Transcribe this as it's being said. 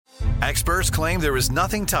Experts claim there is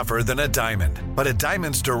nothing tougher than a diamond. But at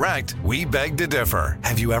Diamonds Direct, we beg to differ.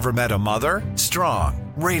 Have you ever met a mother?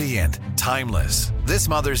 Strong, radiant, timeless. This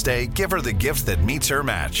Mother's Day, give her the gift that meets her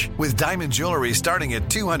match. With diamond jewelry starting at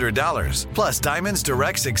 $200. Plus Diamonds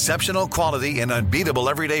Direct's exceptional quality and unbeatable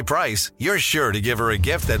everyday price, you're sure to give her a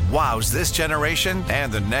gift that wows this generation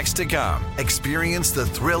and the next to come. Experience the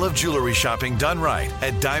thrill of jewelry shopping done right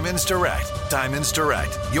at Diamonds Direct. Diamonds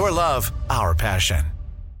Direct. Your love, our passion.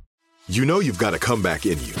 You know you've got a comeback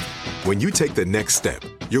in you. When you take the next step,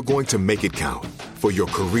 you're going to make it count. For your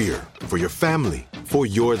career, for your family, for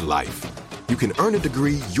your life. You can earn a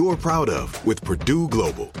degree you're proud of with Purdue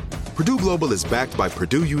Global. Purdue Global is backed by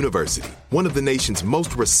Purdue University, one of the nation's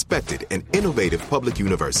most respected and innovative public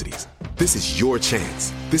universities. This is your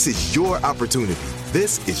chance. This is your opportunity.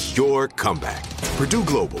 This is your comeback. Purdue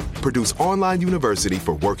Global, Purdue's online university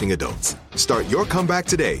for working adults. Start your comeback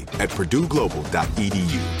today at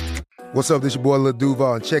purdueglobal.edu. What's up, this your boy Lil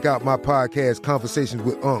Duval, and check out my podcast, Conversations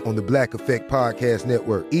with Unc, on the Black Effect Podcast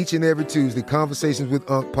Network. Each and every Tuesday, Conversations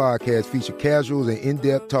with Unc podcast feature casuals and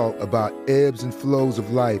in-depth talk about ebbs and flows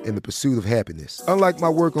of life and the pursuit of happiness. Unlike my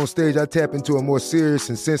work on stage, I tap into a more serious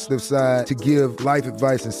and sensitive side to give life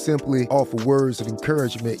advice and simply offer words of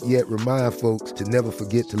encouragement, yet remind folks to never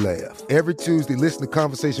forget to laugh. Every Tuesday, listen to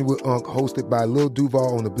Conversations with Unc, hosted by Lil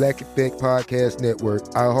Duval on the Black Effect Podcast Network,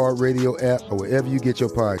 iHeartRadio app, or wherever you get your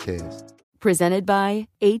podcasts. Presented by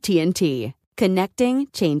AT&T. Connecting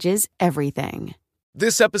changes everything.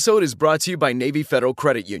 This episode is brought to you by Navy Federal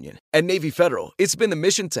Credit Union. At Navy Federal, it's been the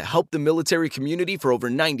mission to help the military community for over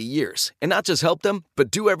 90 years. And not just help them, but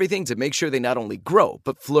do everything to make sure they not only grow,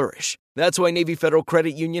 but flourish. That's why Navy Federal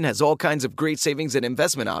Credit Union has all kinds of great savings and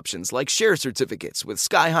investment options like share certificates with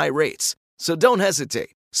sky-high rates. So don't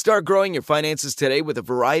hesitate. Start growing your finances today with a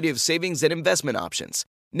variety of savings and investment options.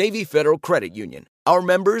 Navy Federal Credit Union. Our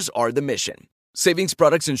members are the mission. Savings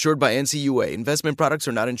products insured by NCUA. Investment products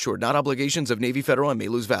are not insured, not obligations of Navy Federal and may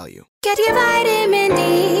lose value. Get your vitamin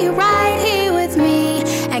D right here with me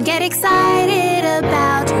and get excited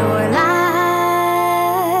about your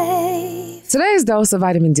life. Today's dose of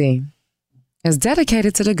vitamin D is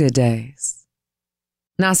dedicated to the good days.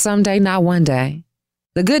 Not someday, not one day.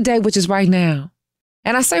 The good day, which is right now.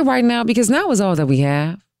 And I say right now because now is all that we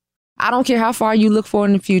have. I don't care how far you look forward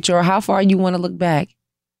in the future or how far you want to look back.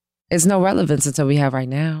 It's no relevance until we have right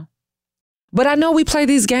now. But I know we play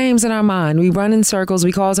these games in our mind. We run in circles.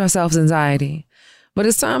 We cause ourselves anxiety. But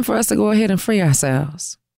it's time for us to go ahead and free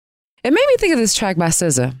ourselves. It made me think of this track by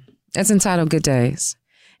SZA. It's entitled Good Days.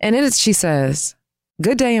 And in it, she says,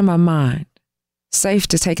 good day in my mind. Safe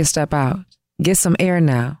to take a step out. Get some air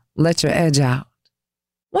now. Let your edge out.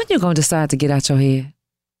 When you going to decide to get out your head?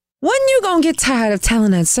 When you gonna get tired of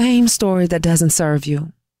telling that same story that doesn't serve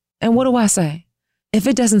you? And what do I say? If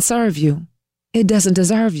it doesn't serve you, it doesn't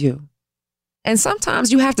deserve you. And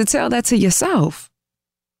sometimes you have to tell that to yourself.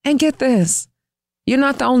 And get this, you're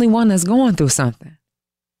not the only one that's going through something.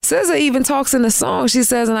 SZA even talks in the song, she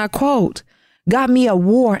says, and I quote, got me a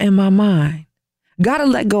war in my mind. Gotta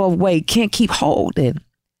let go of weight, can't keep holding.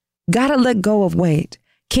 Gotta let go of weight,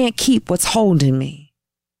 can't keep what's holding me.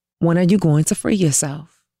 When are you going to free yourself?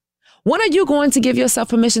 When are you going to give yourself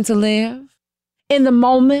permission to live? In the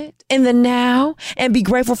moment, in the now, and be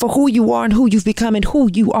grateful for who you are and who you've become and who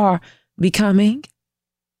you are becoming?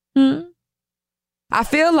 I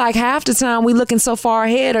feel like half the time we looking so far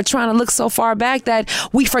ahead or trying to look so far back that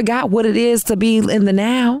we forgot what it is to be in the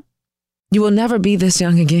now. You will never be this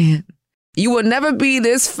young again. You will never be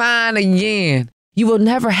this fine again. You will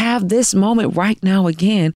never have this moment right now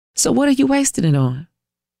again. So what are you wasting it on?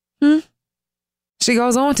 She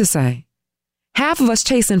goes on to say, half of us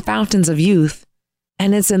chasing fountains of youth,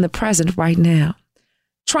 and it's in the present right now.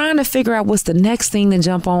 Trying to figure out what's the next thing to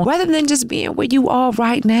jump on, rather than just being where you are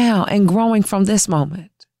right now and growing from this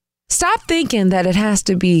moment. Stop thinking that it has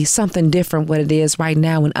to be something different what it is right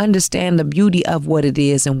now and understand the beauty of what it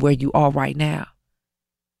is and where you are right now.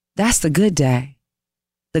 That's the good day.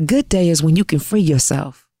 The good day is when you can free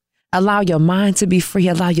yourself. Allow your mind to be free.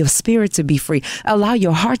 Allow your spirit to be free. Allow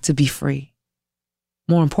your heart to be free.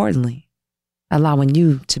 More importantly, allowing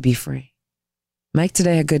you to be free. Make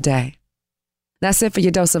today a good day. That's it for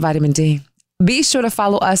your dose of vitamin D. Be sure to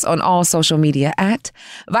follow us on all social media at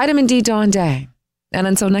Vitamin D Dawn Day. And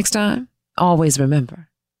until next time, always remember,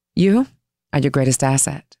 you are your greatest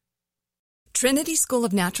asset. Trinity School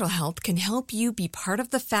of Natural Health can help you be part of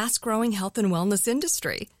the fast-growing health and wellness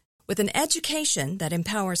industry. With an education that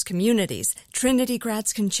empowers communities, Trinity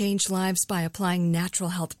grads can change lives by applying natural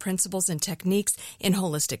health principles and techniques in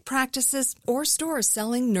holistic practices or stores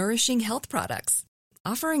selling nourishing health products.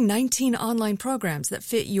 offering 19 online programs that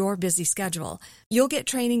fit your busy schedule. You'll get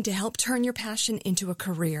training to help turn your passion into a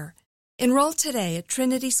career. Enroll today at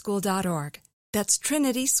trinityschool.org. That's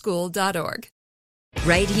trinityschool.org.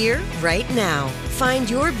 Right here, right now. Find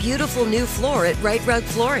your beautiful new floor at Right Rug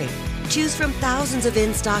Flooring. Choose from thousands of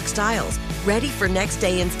in-stock styles, ready for next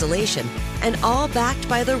day installation, and all backed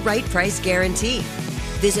by the right price guarantee.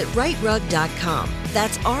 Visit rightrug.com.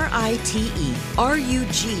 That's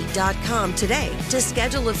RITERUG.com today to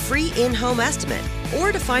schedule a free in-home estimate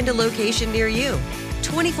or to find a location near you.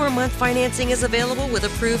 24-month financing is available with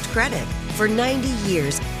approved credit. For 90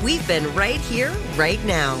 years, we've been right here, right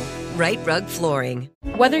now. Right Rug Flooring.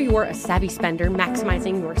 Whether you're a savvy spender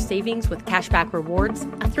maximizing your savings with cashback rewards,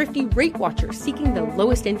 a thrifty rate watcher seeking the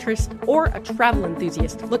lowest interest, or a travel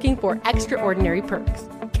enthusiast looking for extraordinary perks,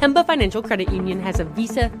 Kemba Financial Credit Union has a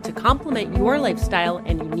visa to complement your lifestyle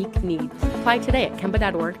and unique needs. Apply today at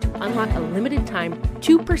Kemba.org to unlock a limited time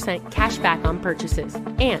 2% cash back on purchases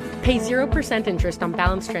and pay 0% interest on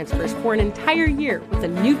balance transfers for an entire year with a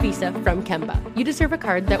new visa from Kemba. You deserve a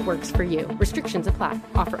card that works for you. Restrictions apply.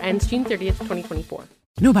 Offer ends June 30th, 2024.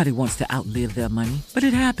 Nobody wants to outlive their money, but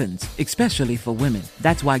it happens, especially for women.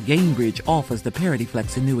 That's why Gainbridge offers the Parity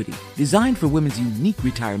Flex annuity, designed for women's unique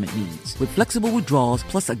retirement needs, with flexible withdrawals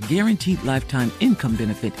plus a guaranteed lifetime income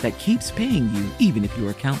benefit that keeps paying you even if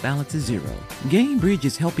your account balance is zero. Gainbridge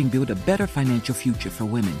is helping build a better financial future for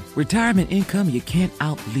women. Retirement income you can't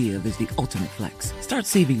outlive is the ultimate flex. Start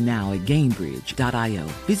saving now at Gainbridge.io.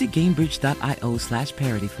 Visit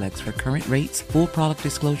Gainbridge.io/ParityFlex for current rates, full product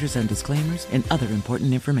disclosures and disclaimers, and other important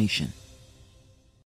information.